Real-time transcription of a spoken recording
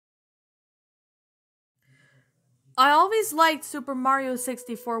I always liked Super Mario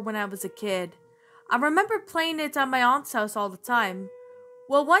 64 when I was a kid. I remember playing it at my aunt's house all the time.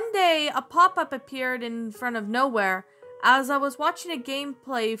 Well, one day, a pop-up appeared in front of nowhere as I was watching a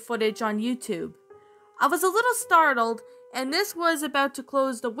gameplay footage on YouTube. I was a little startled, and this was about to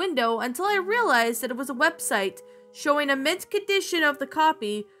close the window until I realized that it was a website showing a mint condition of the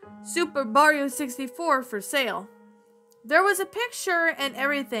copy, Super Mario 64, for sale. There was a picture and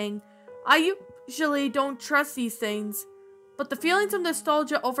everything. I usually don't trust these things, but the feelings of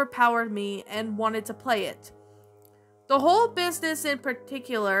nostalgia overpowered me and wanted to play it. The whole business in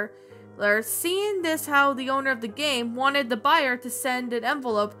particular, seeing this how the owner of the game wanted the buyer to send an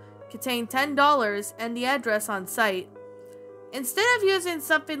envelope containing $10 and the address on site. Instead of using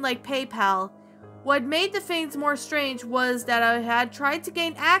something like PayPal, what made the things more strange was that I had tried to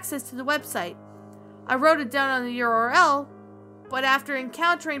gain access to the website. I wrote it down on the URL, but after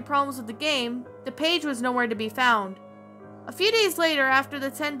encountering problems with the game, the page was nowhere to be found. A few days later, after the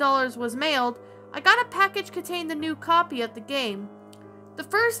 $10 was mailed, I got a package containing the new copy of the game. The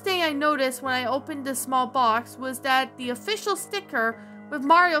first thing I noticed when I opened the small box was that the official sticker with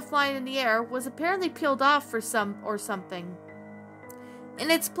Mario flying in the air was apparently peeled off for something.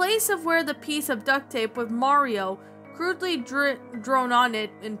 In its place of where the piece of duct tape with Mario crudely drawn on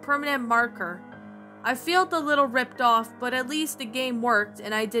it in permanent marker. I felt a little ripped off, but at least the game worked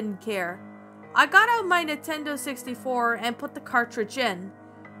and I didn't care. I got out my Nintendo 64 and put the cartridge in.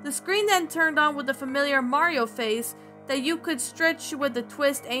 The screen then turned on with the familiar Mario face that you could stretch with a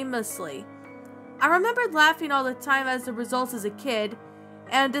twist aimlessly. I remembered laughing all the time as the results as a kid,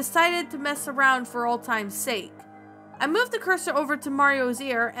 and decided to mess around for old time's sake. I moved the cursor over to Mario's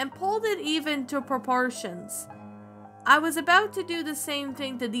ear and pulled it even to proportions. I was about to do the same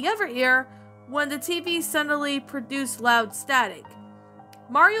thing to the other ear when the TV suddenly produced loud static.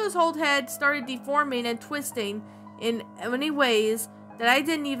 Mario's whole head started deforming and twisting in many ways that I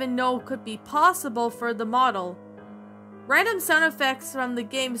didn't even know could be possible for the model. Random sound effects from the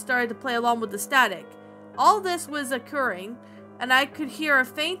game started to play along with the static. All this was occurring, and I could hear a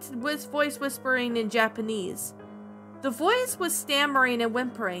faint voice whispering in Japanese. The voice was stammering and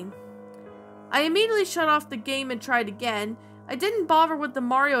whimpering. I immediately shut off the game and tried again. I didn't bother with the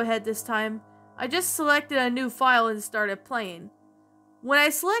Mario head this time. I just selected a new file and started playing. When I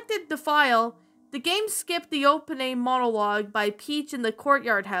selected the file, the game skipped the opening monologue by Peach in the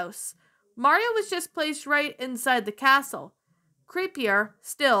courtyard house. Mario was just placed right inside the castle. Creepier,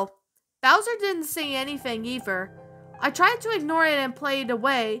 still, Bowser didn't say anything either. I tried to ignore it and play it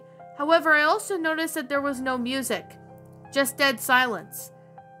away. However, I also noticed that there was no music. Just dead silence.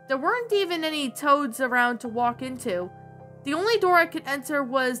 There weren't even any toads around to walk into. The only door I could enter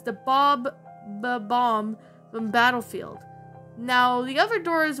was the Bomb battlefield. Now, the other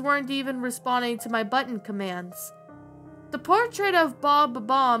doors weren't even responding to my button commands. The portrait of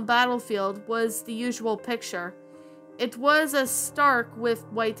Bomb battlefield was the usual picture. It was a stark with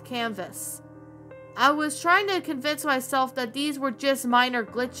white canvas. I was trying to convince myself that these were just minor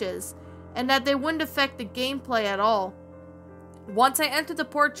glitches, and that they wouldn't affect the gameplay at all. Once I entered the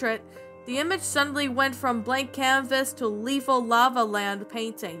portrait, the image suddenly went from blank canvas to lethal lava land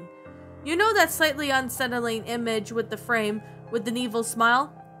painting. You know that slightly unsettling image with the frame with an evil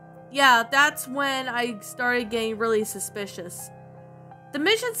smile? Yeah, that's when I started getting really suspicious. The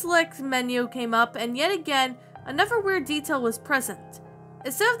mission select menu came up, and yet again, another weird detail was present.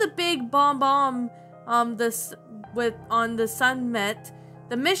 Instead of the big bomb on the summit,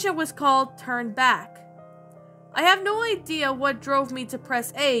 the mission was called Turn Back. I have no idea what drove me to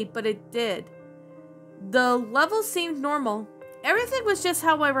press A, but it did. The level seemed normal. Everything was just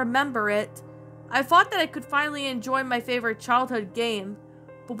how I remember it. I thought that I could finally enjoy my favorite childhood game,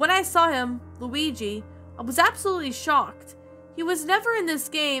 but when I saw him, Luigi, I was absolutely shocked. He was never in this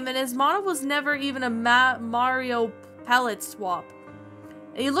game, and his model was never even a Mario palette swap.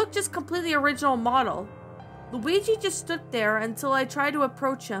 And he looked just completely original model. Luigi just stood there until I tried to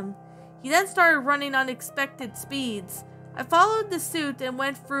approach him. He then started running unexpected speeds. I followed the suit and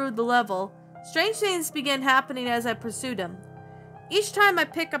went through the level. Strange things began happening as I pursued him. Each time I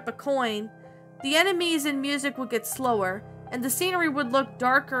picked up a coin, the enemies and music would get slower, and the scenery would look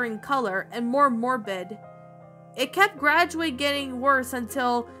darker in color and more morbid. It kept gradually getting worse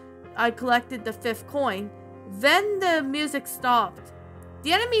until I collected the 5th coin. Then the music stopped.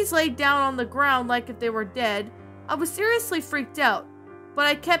 The enemies laid down on the ground like if they were dead. I was seriously freaked out, but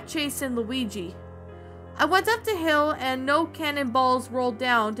I kept chasing Luigi. I went up the hill and no cannonballs rolled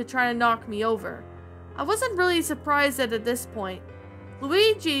down to try to knock me over. I wasn't really surprised at this point.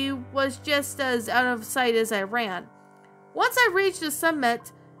 Luigi was just as out of sight as I ran. Once I reached the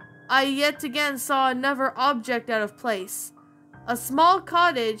summit, I yet again saw another object out of place. A small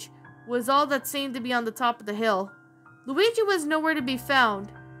cottage was all that seemed to be on the top of the hill. Luigi was nowhere to be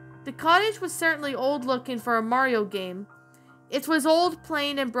found. The cottage was certainly old looking for a Mario game. It was old,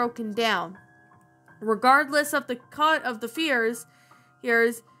 plain, and broken down. Regardless of the fears,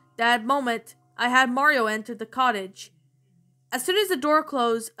 here's that moment I had Mario enter the cottage. As soon as the door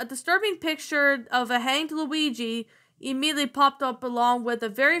closed, a disturbing picture of a hanged Luigi immediately popped up along with a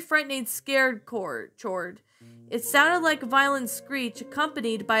very frightening scared chord. It sounded like a violent screech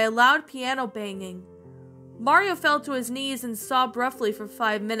accompanied by a loud piano banging. Mario fell to his knees and sobbed roughly for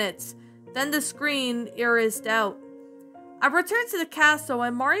 5 minutes. Then the screen erased out. I returned to the castle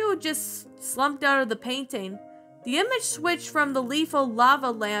and Mario just slumped out of the painting. The image switched from the lethal lava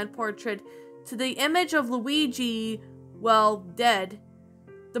land portrait to the image of Luigi, well, dead.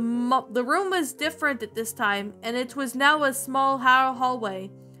 The room was different at this time, and it was now a small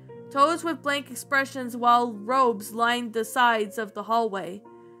hallway. Toads with blank expressions while robes lined the sides of the hallway.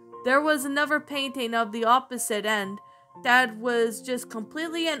 There was another painting of the opposite end that was just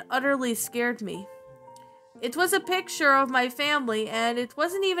completely and utterly scared me. It was a picture of my family, and it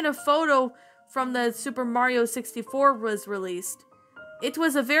wasn't even a photo from the Super Mario 64 was released. It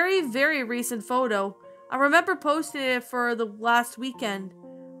was a very, very recent photo. I remember posting it for the last weekend.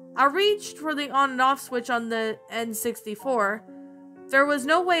 I reached for the on and off switch on the N64. There was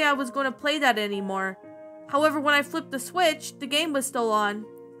no way I was going to play that anymore. However, when I flipped the switch, the game was still on.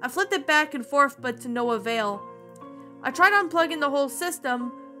 I flipped it back and forth, but to no avail. I tried unplugging the whole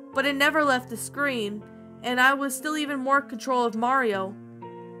system, but it never left the screen, and I was still even more control of Mario.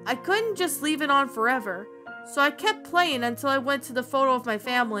 I couldn't just leave it on forever, so I kept playing until I went to the photo of my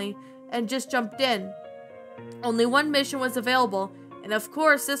family and just jumped in. Only one mission was available, and of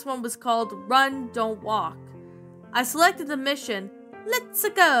course this one was called Run, Don't Walk. I selected the mission. Let's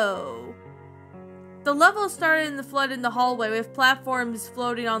go! The level started in the flood in the hallway with platforms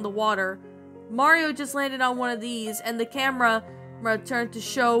floating on the water. Mario just landed on one of these, and the camera turned to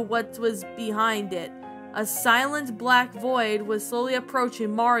show what was behind it. A silent black void was slowly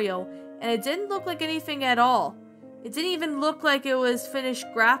approaching Mario, and it didn't look like anything at all. It didn't even look like it was finished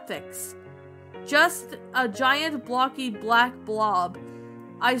graphics. Just a giant blocky black blob.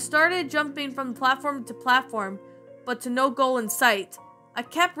 I started jumping from platform to platform, but to no goal in sight. I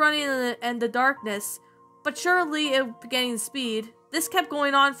kept running in the darkness, but surely it gaining speed. This kept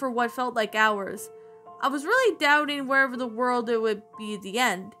going on for what felt like hours. I was really doubting wherever the world it would be the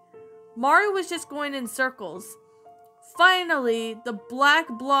end. Mario was just going in circles. Finally, the black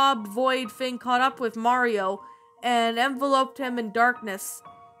blob void thing caught up with Mario and enveloped him in darkness.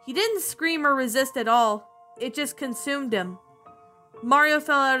 He didn't scream or resist at all. It just consumed him. Mario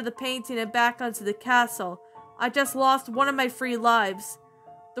fell out of the painting and back onto the castle. I just lost one of my 3 lives.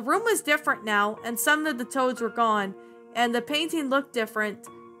 The room was different now, and some of the toads were gone, and the painting looked different.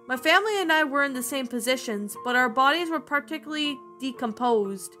 My family and I were in the same positions, but our bodies were particularly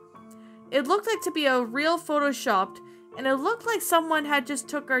decomposed. It looked like to be a real photoshopped, and it looked like someone had just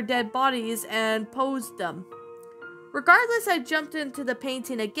took our dead bodies and posed them. Regardless, I jumped into the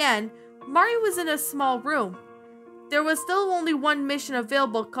painting again. Mario was in a small room. There was still only one mission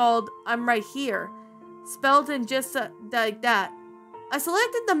available called I'm Right Here, spelled in just like that. I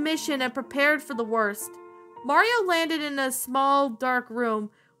selected the mission and prepared for the worst. Mario landed in a small, dark room,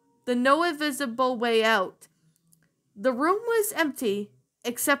 the no invisible way out. The room was empty,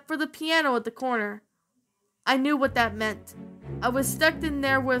 except for the piano at the corner. I knew what that meant. I was stuck in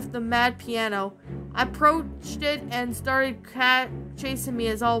there with the mad piano. I approached it and started chasing me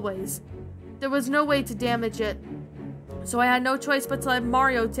as always. There was no way to damage it, so I had no choice but to let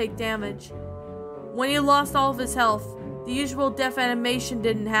Mario take damage. When he lost all of his health, the usual death animation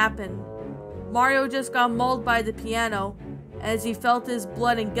didn't happen. Mario just got mauled by the piano as he felt his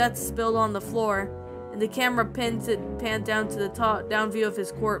blood and guts spilled on the floor, and the camera panned down to the down view of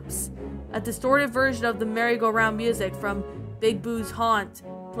his corpse. A distorted version of the merry-go-round music from Big Boo's Haunt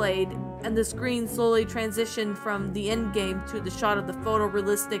played, and the screen slowly transitioned from the endgame to the shot of the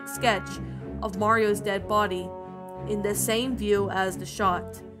photorealistic sketch of Mario's dead body in the same view as the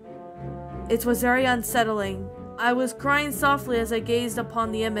shot. It was very unsettling. I was crying softly as I gazed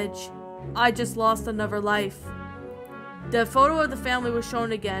upon the image. I just lost another life. The photo of the family was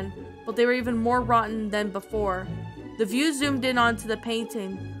shown again, but they were even more rotten than before. The view zoomed in onto the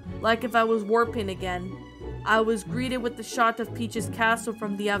painting, like if I was warping again. I was greeted with the shot of Peach's castle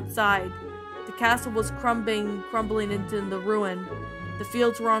from the outside. The castle was crumbling into the ruin. The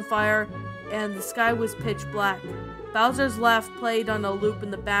fields were on fire, and the sky was pitch black. Bowser's laugh played on a loop in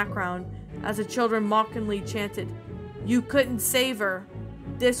the background as the children mockingly chanted, "You couldn't save her."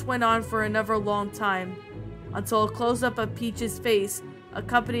 This went on for another long time, until a close-up of Peach's face,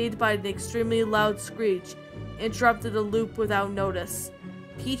 accompanied by an extremely loud screech, interrupted the loop without notice.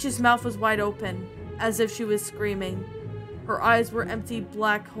 Peach's mouth was wide open, as if she was screaming. Her eyes were empty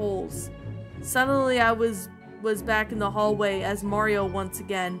black holes. Suddenly I was back in the hallway as Mario once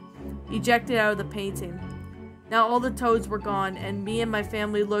again ejected out of the painting. Now all the toads were gone, and me and my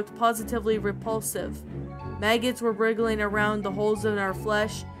family looked positively repulsive. Maggots were wriggling around the holes in our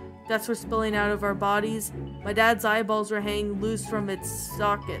flesh, guts were spilling out of our bodies, my dad's eyeballs were hanging loose from its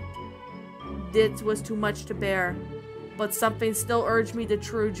socket. It was too much to bear, but something still urged me to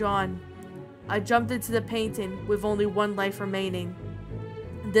trudge on. I jumped into the painting with only one life remaining.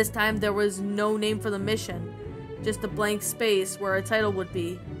 This time there was no name for the mission, just a blank space where a title would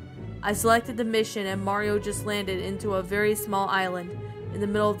be. I selected the mission and Mario just landed into a very small island in the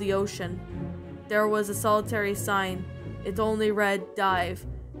middle of the ocean. There was a solitary sign. It only read, "Dive."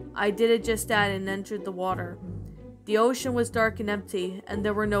 I did it just that and entered the water. The ocean was dark and empty, and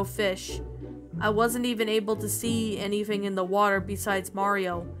there were no fish. I wasn't even able to see anything in the water besides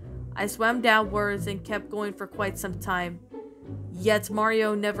Mario. I swam downwards and kept going for quite some time. Yet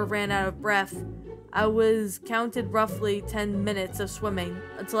Mario never ran out of breath. I was counted roughly 10 minutes of swimming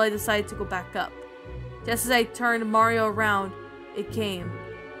until I decided to go back up. Just as I turned Mario around, it came.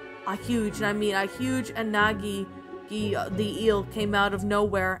 A huge Anagi, the eel, came out of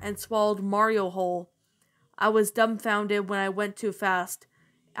nowhere and swallowed Mario whole. I was dumbfounded when I went too fast.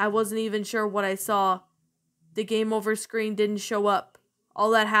 I wasn't even sure what I saw. The game over screen didn't show up. All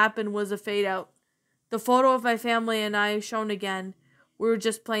that happened was a fade out. The photo of my family and I shown again. We were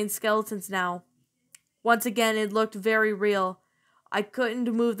just plain skeletons now. Once again, it looked very real. I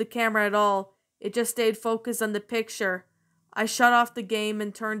couldn't move the camera at all. It just stayed focused on the picture. I shut off the game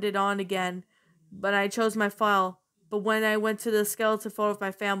and turned it on again, but I chose my file. But when I went to the skeleton photo of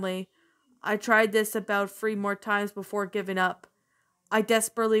my family, I tried this about 3 more times before giving up. I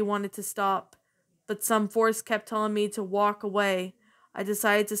desperately wanted to stop, but some force kept telling me to walk away. I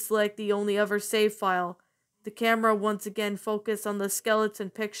decided to select the only other save file. The camera once again focused on the skeleton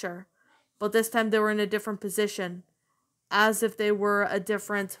picture, but this time they were in a different position, as if they were a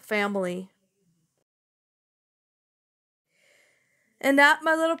different family. And that,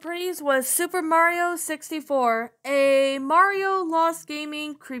 my little pretties, was Super Mario 64, a Mario Lost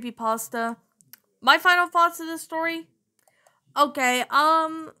Gaming creepypasta. My final thoughts of this story? Okay,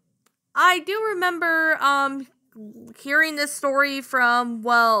 I do remember, hearing this story from,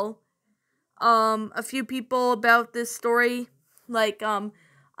 a few people about this story.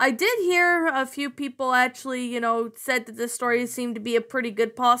 I did hear a few people actually, said that this story seemed to be a pretty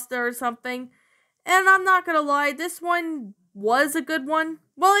good pasta or something. And I'm not gonna lie, this one was a good one.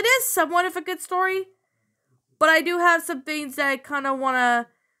 Well, it is somewhat of a good story. But I do have some things that I kind of want to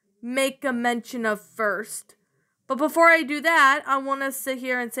make a mention of first. But before I do that, I want to sit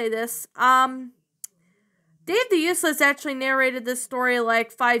here and say this. Dave the Useless actually narrated this story like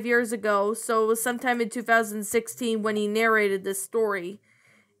 5 years ago. So it was sometime in 2016 when he narrated this story.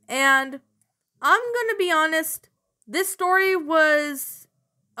 And I'm going to be honest, this story was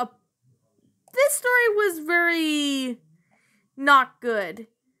very not good.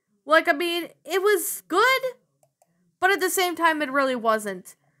 It was good, but at the same time, it really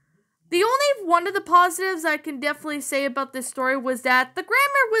wasn't. The only one of the positives I can definitely say about this story was that the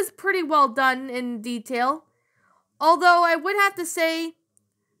grammar was pretty well done in detail. Although I would have to say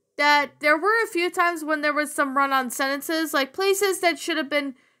that there were a few times when there was some run-on sentences, like places that should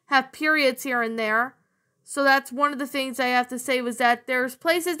have periods here and there. So that's one of the things I have to say was that there's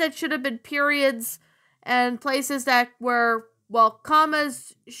places that should have been periods and places that were,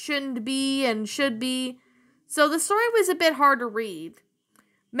 commas shouldn't be and should be. So the story was a bit hard to read.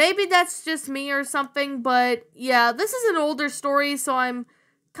 Maybe that's just me or something, but yeah, this is an older story, so I'm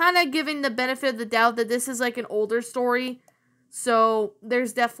kind of giving the benefit of the doubt that this is like an older story. So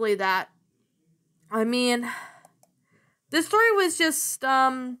there's definitely that. I mean, the story was just, it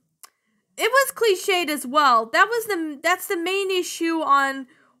was cliched as well. That's the main issue on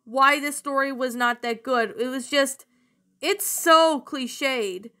why this story was not that good. It was just, it's so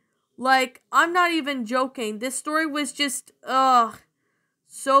cliched. Like, I'm not even joking. This story was just,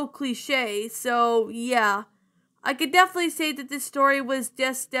 so cliche. So, yeah. I could definitely say that this story was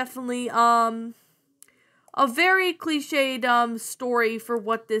just definitely, a very cliched, story for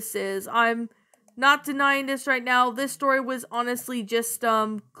what this is. I'm not denying this right now. This story was honestly just,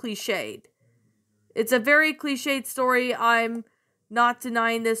 cliched. It's a very cliched story. I'm not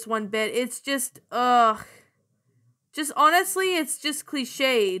denying this one bit. It's just, just honestly, it's just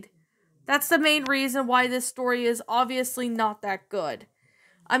cliched. That's the main reason why this story is obviously not that good.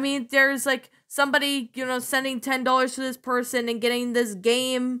 I mean, there's like somebody, sending $10 to this person and getting this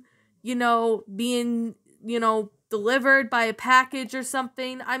game, being, delivered by a package or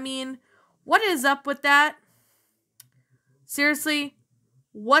something. I mean, what is up with that? Seriously,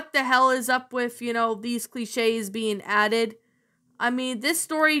 what the hell is up with, these cliches being added? I mean, this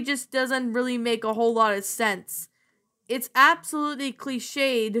story just doesn't really make a whole lot of sense. It's absolutely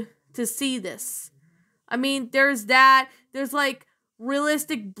cliched to see this. I mean, there's that. There's like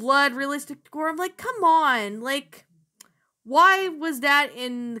realistic blood, realistic gore. I'm like, come on. Like, why was that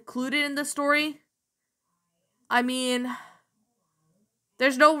included in the story? I mean,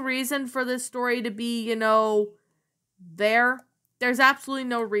 there's no reason for this story to be, there. There's absolutely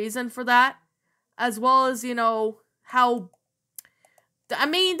no reason for that. As well as, how. I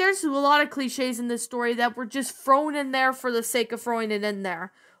mean, there's a lot of cliches in this story that were just thrown in there for the sake of throwing it in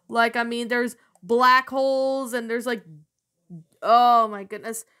there. Like, I mean, there's black holes and there's like, oh my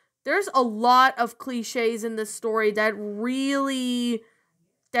goodness. There's a lot of cliches in this story that really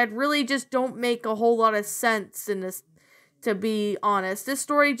just don't make a whole lot of sense in this, to be honest. This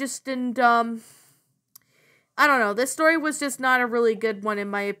story just didn't, I don't know. This story was just not a really good one in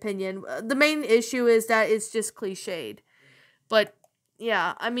my opinion. The main issue is that it's just cliched. But,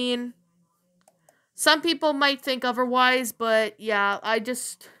 yeah, I mean, some people might think otherwise, but yeah, I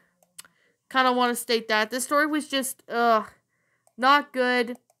just kind of want to state that. This story was just, not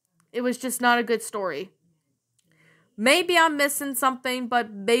good. It was just not a good story. Maybe I'm missing something,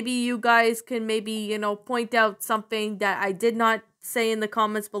 but maybe you guys can maybe, point out something that I did not say in the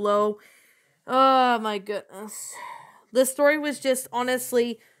comments below. Oh my goodness. This story was just,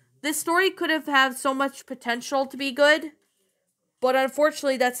 honestly, this story could have had so much potential to be good, but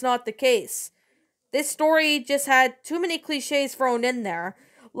unfortunately that's not the case. This story just had too many cliches thrown in there.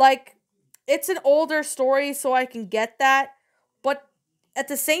 Like, it's an older story, so I can get that, but at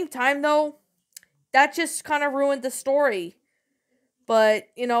the same time, though, that just kind of ruined the story. But,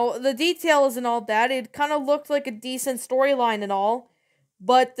 the details and all that, it kind of looked like a decent storyline and all.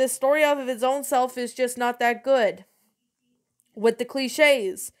 But the story of its own self is just not that good. With the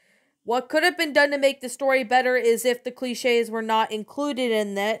cliches. What could have been done to make the story better is if the cliches were not included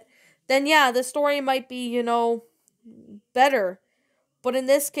in it. Then yeah, the story might be, better. But in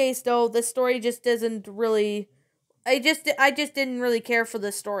this case, though, the story just doesn't really... I just didn't really care for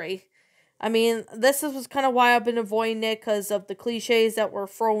this story. I mean, this was kind of why I've been avoiding it, because of the cliches that were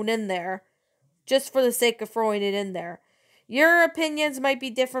thrown in there. Just for the sake of throwing it in there. Your opinions might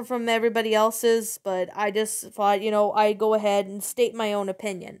be different from everybody else's, but I just thought, I go ahead and state my own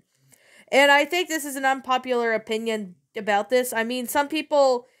opinion. And I think this is an unpopular opinion about this. I mean, some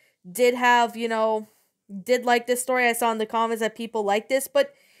people did have, did like this story. I saw in the comments that people like this,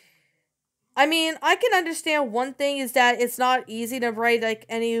 but I mean, I can understand one thing is that it's not easy to write like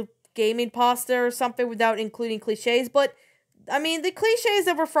any gaming pasta or something without including cliches, but I mean, the cliches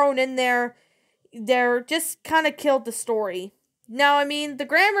that were thrown in there, they're just kind of killed the story. Now, I mean, the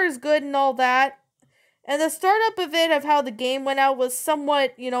grammar is good and all that, and the startup of it, of how the game went out, was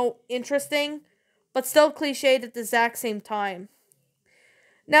somewhat, interesting, but still cliched at the exact same time.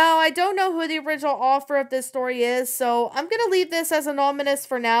 Now, I don't know who the original author of this story is, so I'm going to leave this as anonymous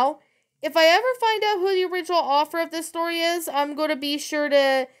for now. If I ever find out who the original author of this story is, I'm going to be sure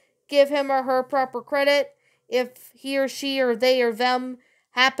to give him or her proper credit. If he or she or they or them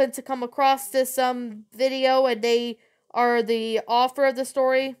happen to come across this video and they are the author of the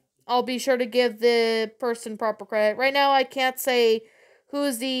story, I'll be sure to give the person proper credit. Right now, I can't say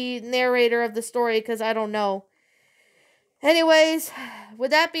who's the narrator of the story because I don't know. Anyways, with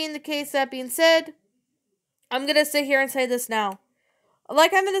that being the case, that being said, I'm going to sit here and say this now.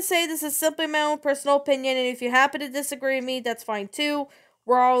 Like I'm going to say, this is simply my own personal opinion, and if you happen to disagree with me, that's fine too.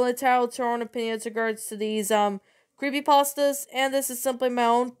 We're all entitled to our own opinions in regards to these creepypastas, and this is simply my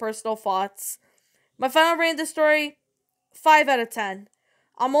own personal thoughts. My final rating of the story, 5 out of 10.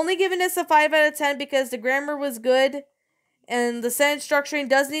 I'm only giving this a 5 out of 10 because the grammar was good, and the sentence structuring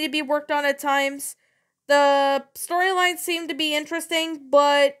does need to be worked on at times. The storyline seemed to be interesting,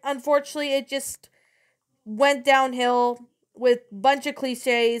 but unfortunately it just went downhill with a bunch of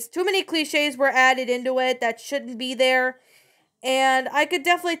cliches. Too many cliches were added into it that shouldn't be there. And I could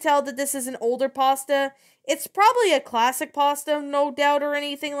definitely tell that this is an older pasta. It's probably a classic pasta, no doubt, or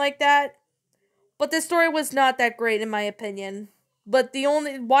anything like that. But the story was not that great in my opinion. But the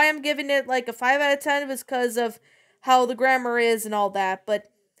only why I'm giving it like a 5 out of 10 was because of how the grammar is and all that. But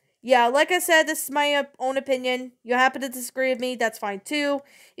yeah, like I said, this is my own opinion. You happen to disagree with me, that's fine too.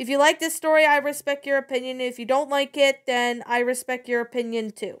 If you like this story, I respect your opinion. If you don't like it, then I respect your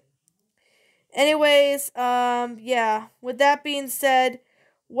opinion too. Anyways, yeah, with that being said,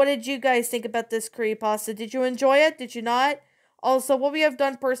 What did you guys think about this creepypasta? Did you enjoy it? Did you not? Also, what we have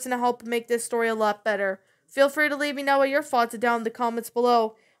done person to help make this story a lot better. Feel free to leave me know what your thoughts are down in the comments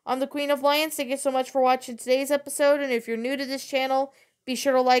below. I'm the Queen of Lions. Thank you so much for watching today's episode. And if you're new to this channel, be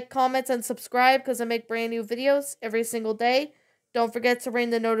sure to like, comment, and subscribe because I make brand new videos every single day. Don't forget to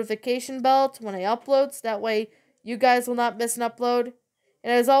ring the notification bell to when I upload so that way you guys will not miss an upload.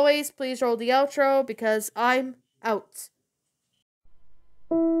 And as always, please roll the outro because I'm out.